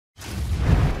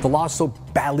The law is so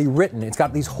badly written. It's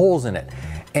got these holes in it.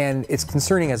 And it's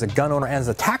concerning as a gun owner and as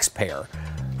a taxpayer.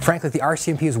 Frankly, the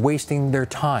RCMP is wasting their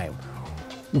time.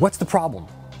 What's the problem?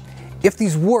 If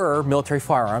these were military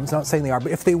firearms, not saying they are,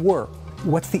 but if they were,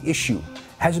 what's the issue?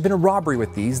 Has there been a robbery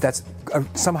with these that's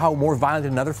somehow more violent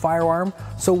than another firearm?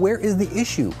 So where is the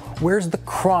issue? Where's the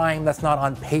crime that's not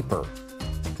on paper?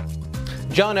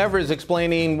 John Evers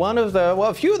explaining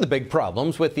a few of the big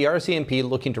problems with the RCMP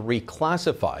looking to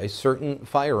reclassify certain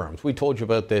firearms. We told you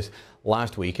about this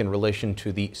last week in relation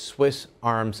to the Swiss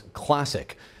Arms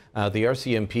Classic. The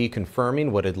RCMP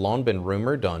confirming what had long been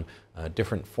rumored on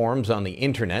different forums on the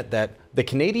internet, that the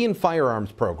Canadian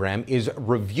Firearms Program is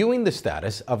reviewing the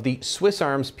status of the Swiss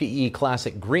Arms PE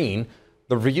Classic Green.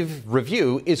 The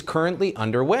review is currently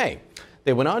underway.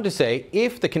 They went on to say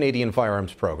if the Canadian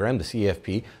Firearms Program, the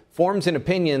CFP, forms an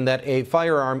opinion that a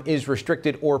firearm is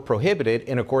restricted or prohibited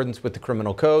in accordance with the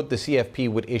criminal code, the CFP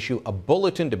would issue a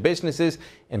bulletin to businesses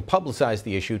and publicize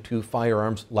the issue to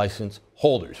firearms license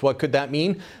holders. What could that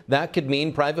mean? That could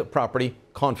mean private property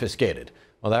confiscated.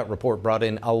 Well, that report brought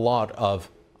in a lot of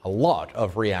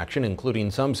reaction, including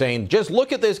some saying, just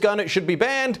look at this gun, it should be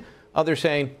banned. Others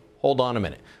saying, hold on a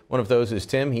minute. One of those is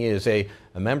Tim. He is a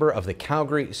member of the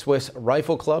Calgary Swiss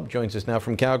Rifle Club, joins us now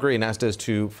from Calgary and asked us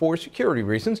to, for security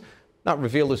reasons, not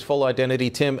reveal his full identity.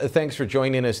 Tim, thanks for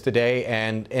joining us today.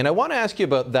 And I want to ask you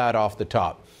about that off the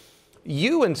top.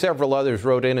 You and several others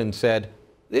wrote in and said,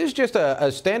 this is just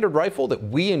a standard rifle that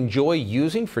we enjoy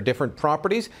using for different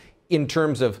properties in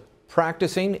terms of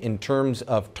practicing, in terms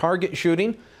of target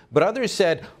shooting. But others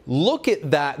said, look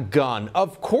at that gun.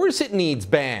 Of course it needs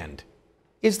banned.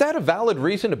 Is that a valid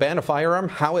reason to ban a firearm,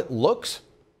 how it looks?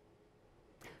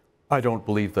 I don't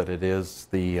believe that it is.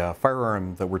 The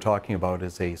firearm that we're talking about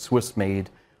is a Swiss-made,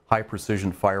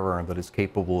 high-precision firearm that is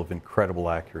capable of incredible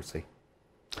accuracy.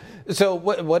 So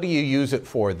what do you use it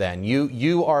for then?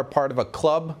 You are part of a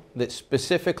club that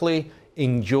specifically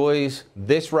enjoys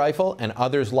this rifle and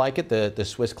others like it, the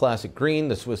Swiss Classic Green,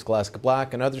 the Swiss Classic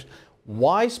Black, and others.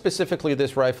 Why specifically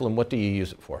this rifle, and what do you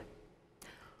use it for?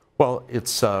 Well,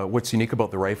 it's what's unique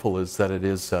about the rifle is that it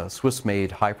is a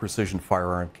Swiss-made, high-precision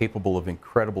firearm capable of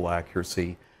incredible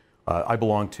accuracy. I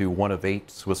belong to one of 8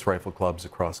 Swiss rifle clubs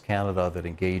across Canada that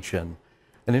engage in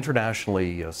an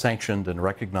internationally sanctioned and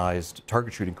recognized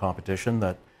target shooting competition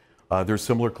that there's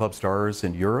similar clubs to ours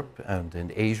in Europe and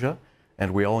in Asia,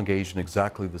 and we all engage in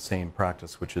exactly the same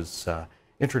practice, which is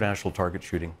international target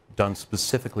shooting done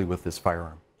specifically with this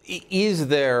firearm. Is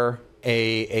there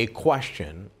a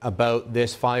question about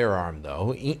this firearm,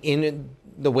 though, in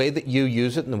the way that you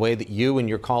use it and the way that you and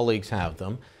your colleagues have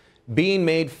them, being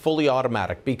made fully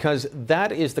automatic? Because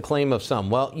that is the claim of some.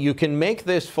 Well, you can make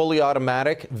this fully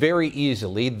automatic very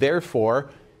easily, therefore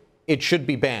it should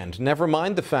be banned. Never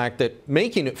mind the fact that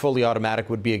making it fully automatic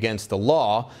would be against the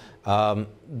law.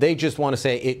 They just want to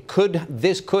say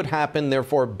this could happen,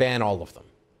 therefore ban all of them.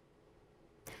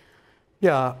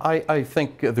 Yeah, I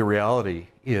think the reality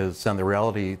is, and the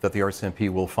reality that the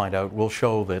RCMP will find out, will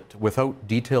show that without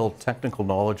detailed technical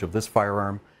knowledge of this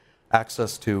firearm,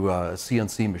 access to a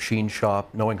CNC machine shop,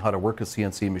 knowing how to work a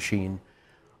CNC machine,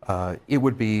 it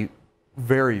would be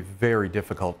very, very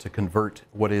difficult to convert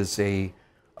what is a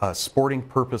sporting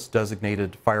purpose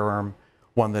designated firearm,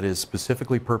 one that is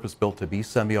specifically purpose built to be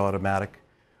semi-automatic,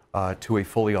 to a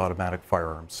fully automatic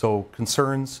firearm. So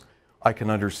concerns I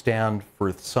can understand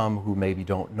for some who maybe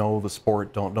don't know the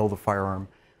sport, don't know the firearm,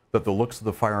 that the looks of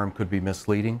the firearm could be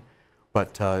misleading.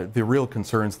 But the real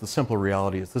concerns, the simple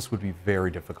reality is this would be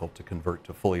very difficult to convert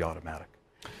to fully automatic.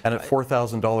 And at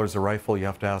 $4,000 a rifle, you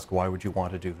have to ask, why would you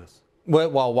want to do this?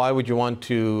 Well, why would you want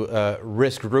to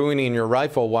risk ruining your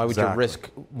rifle? Why would you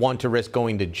want to risk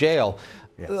going to jail?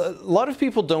 Yes. A lot of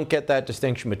people don't get that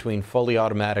distinction between fully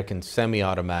automatic and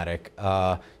semi-automatic.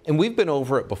 And we've been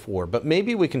over it before, but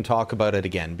maybe we can talk about it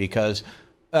again, because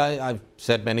I've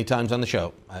said many times on the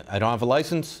show, I don't have a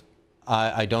license,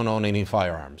 I don't own any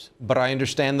firearms, but I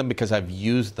understand them because I've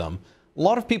used them. A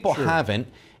lot of people haven't,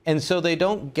 and so they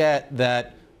don't get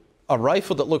that a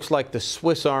rifle that looks like the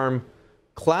Swiss Arm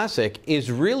Classic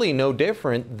is really no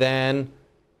different than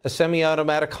a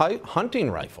semi-automatic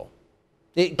hunting rifle.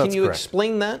 Can you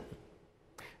explain that?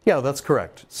 Yeah, that's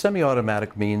correct.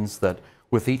 Semi-automatic means that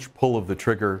with each pull of the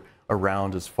trigger, a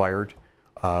round is fired.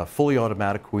 Fully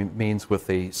automatic means with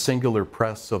a singular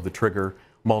press of the trigger,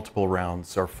 multiple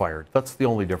rounds are fired. That's the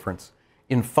only difference.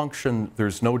 In function,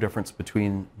 there's no difference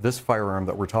between this firearm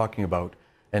that we're talking about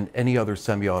and any other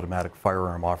semi-automatic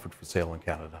firearm offered for sale in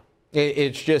Canada.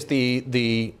 It's just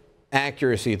the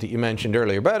accuracy that you mentioned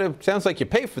earlier, but it sounds like you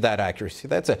pay for that accuracy.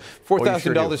 That's a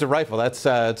 $4,000 a rifle.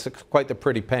 That's quite the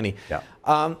pretty penny.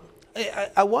 Yeah.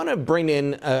 I want to bring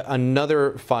in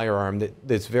another firearm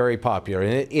that's very popular,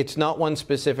 and it's not one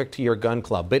specific to your gun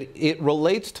club, but it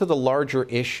relates to the larger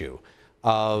issue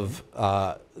of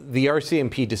the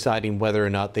RCMP deciding whether or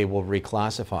not they will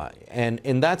reclassify.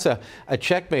 And that's a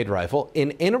checkmate rifle.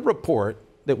 In a report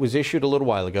that was issued a little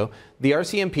while ago, the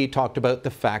RCMP talked about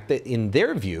the fact that in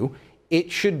their view,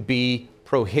 it should be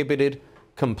prohibited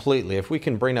completely. If we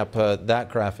can bring up that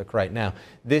graphic right now.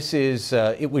 This is,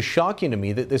 it was shocking to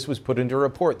me that this was put into a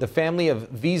report. The family of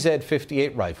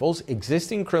VZ-58 rifles,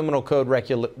 existing criminal code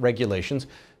regulations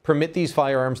permit these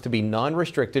firearms to be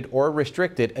non-restricted or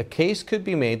restricted. A case could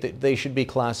be made that they should be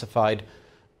classified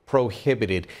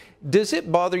prohibited. Does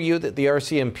it bother you that the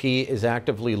RCMP is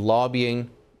actively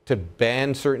lobbying to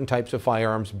ban certain types of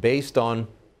firearms based on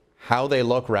how they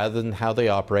look rather than how they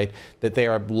operate, that they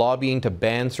are lobbying to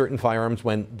ban certain firearms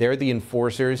when they're the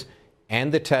enforcers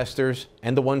and the testers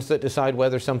and the ones that decide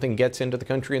whether something gets into the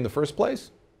country in the first place?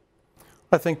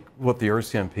 I think what the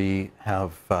RCMP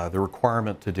have the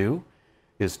requirement to do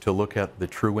is to look at the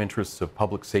true interests of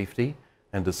public safety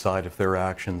and decide if their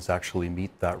actions actually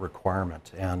meet that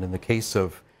requirement. And in the case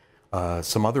of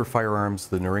some other firearms,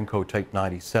 the Norinco Type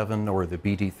 97 or the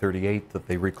BD38 that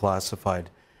they reclassified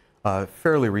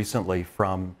fairly recently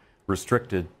from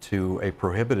restricted to a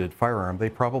prohibited firearm, they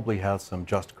probably have some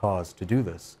just cause to do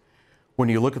this. When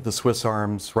you look at the Swiss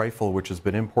Arms rifle, which has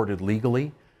been imported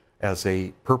legally as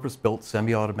a purpose-built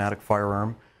semi-automatic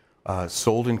firearm,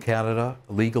 sold in Canada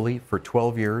legally for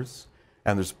 12 years,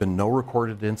 and there's been no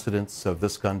recorded incidents of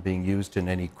this gun being used in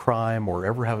any crime or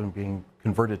ever having been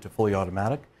converted to fully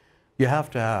automatic, you have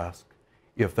to ask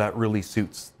if that really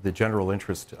suits the general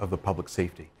interest of the public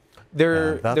safety.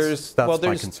 That's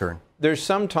my concern. There's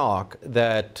some talk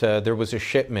that there was a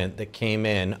shipment that came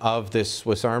in of this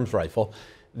Swiss Arms rifle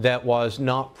that was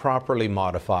not properly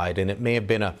modified, and it may have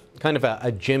been a kind of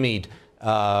a jimmied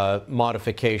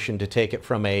modification to take it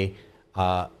from a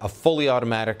fully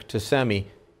automatic to semi.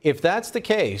 If that's the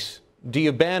case, do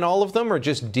you ban all of them or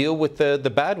just deal with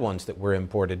the bad ones that were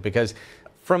imported? Because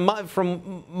from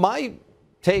my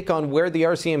take on where the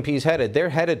RCMP is headed, they're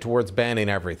headed towards banning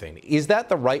everything. Is that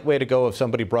the right way to go if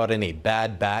somebody brought in a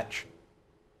bad batch?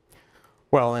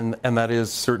 Well, and that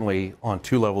is certainly on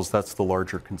two levels. That's the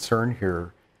larger concern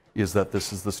here, is that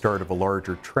this is the start of a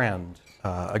larger trend.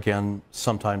 Again,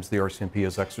 sometimes the RCMP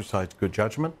has exercised good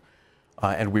judgment,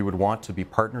 and we would want to be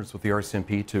partners with the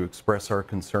RCMP to express our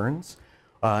concerns.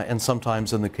 And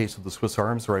sometimes in the case of the Swiss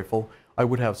Arms rifle, I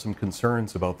would have some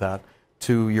concerns about that.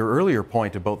 To your earlier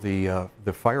point about the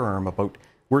firearm,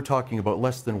 we're talking about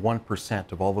less than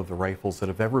 1% of all of the rifles that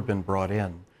have ever been brought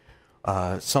in.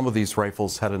 Some of these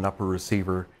rifles had an upper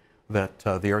receiver that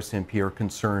the RCMP are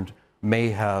concerned may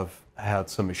have had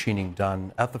some machining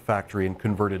done at the factory and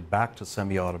converted back to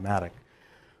semi-automatic.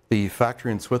 The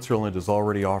factory in Switzerland has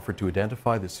already offered to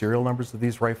identify the serial numbers of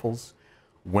these rifles,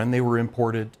 when they were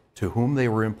imported, to whom they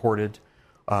were imported.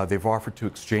 They've offered to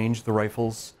exchange the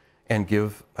rifles and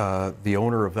give the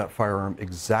owner of that firearm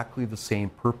exactly the same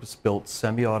purpose-built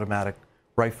semi-automatic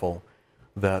rifle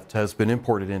that has been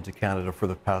imported into Canada for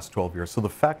the past 12 years. So the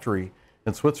factory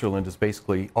in Switzerland is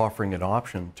basically offering an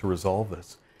option to resolve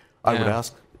this. I would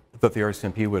ask that the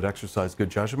RCMP would exercise good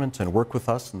judgment and work with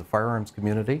us in the firearms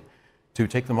community to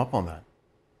take them up on that.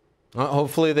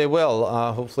 Hopefully they will.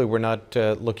 Hopefully we're not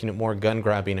looking at more gun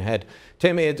grabbing ahead.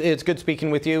 Tim, it's good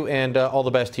speaking with you, and all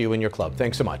the best to you and your club.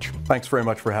 Thanks so much. Thanks very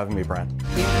much for having me, Brian.